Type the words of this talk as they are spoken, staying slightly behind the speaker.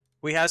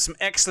We have some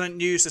excellent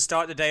news to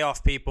start the day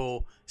off,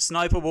 people.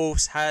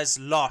 Sniperwolf has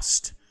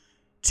lost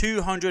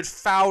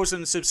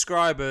 200,000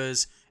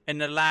 subscribers in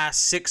the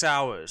last 6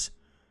 hours.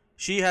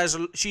 She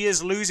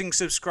is losing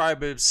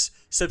subscribers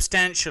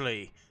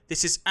substantially.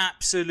 This is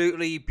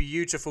absolutely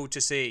beautiful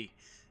to see.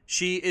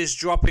 She is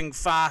dropping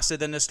faster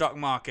than the stock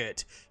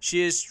market.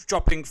 She is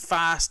dropping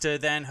faster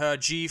than her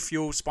G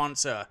Fuel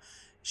sponsor.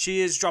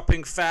 She is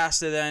dropping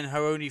faster than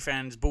her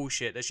OnlyFans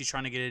bullshit that she's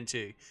trying to get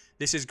into.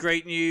 This is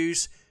great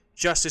news.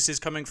 Justice is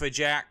coming for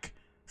Jack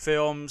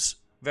Films.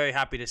 Very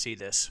happy to see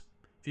this.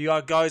 If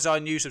you guys are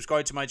new,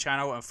 subscribe to my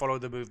channel and follow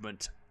the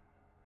movement.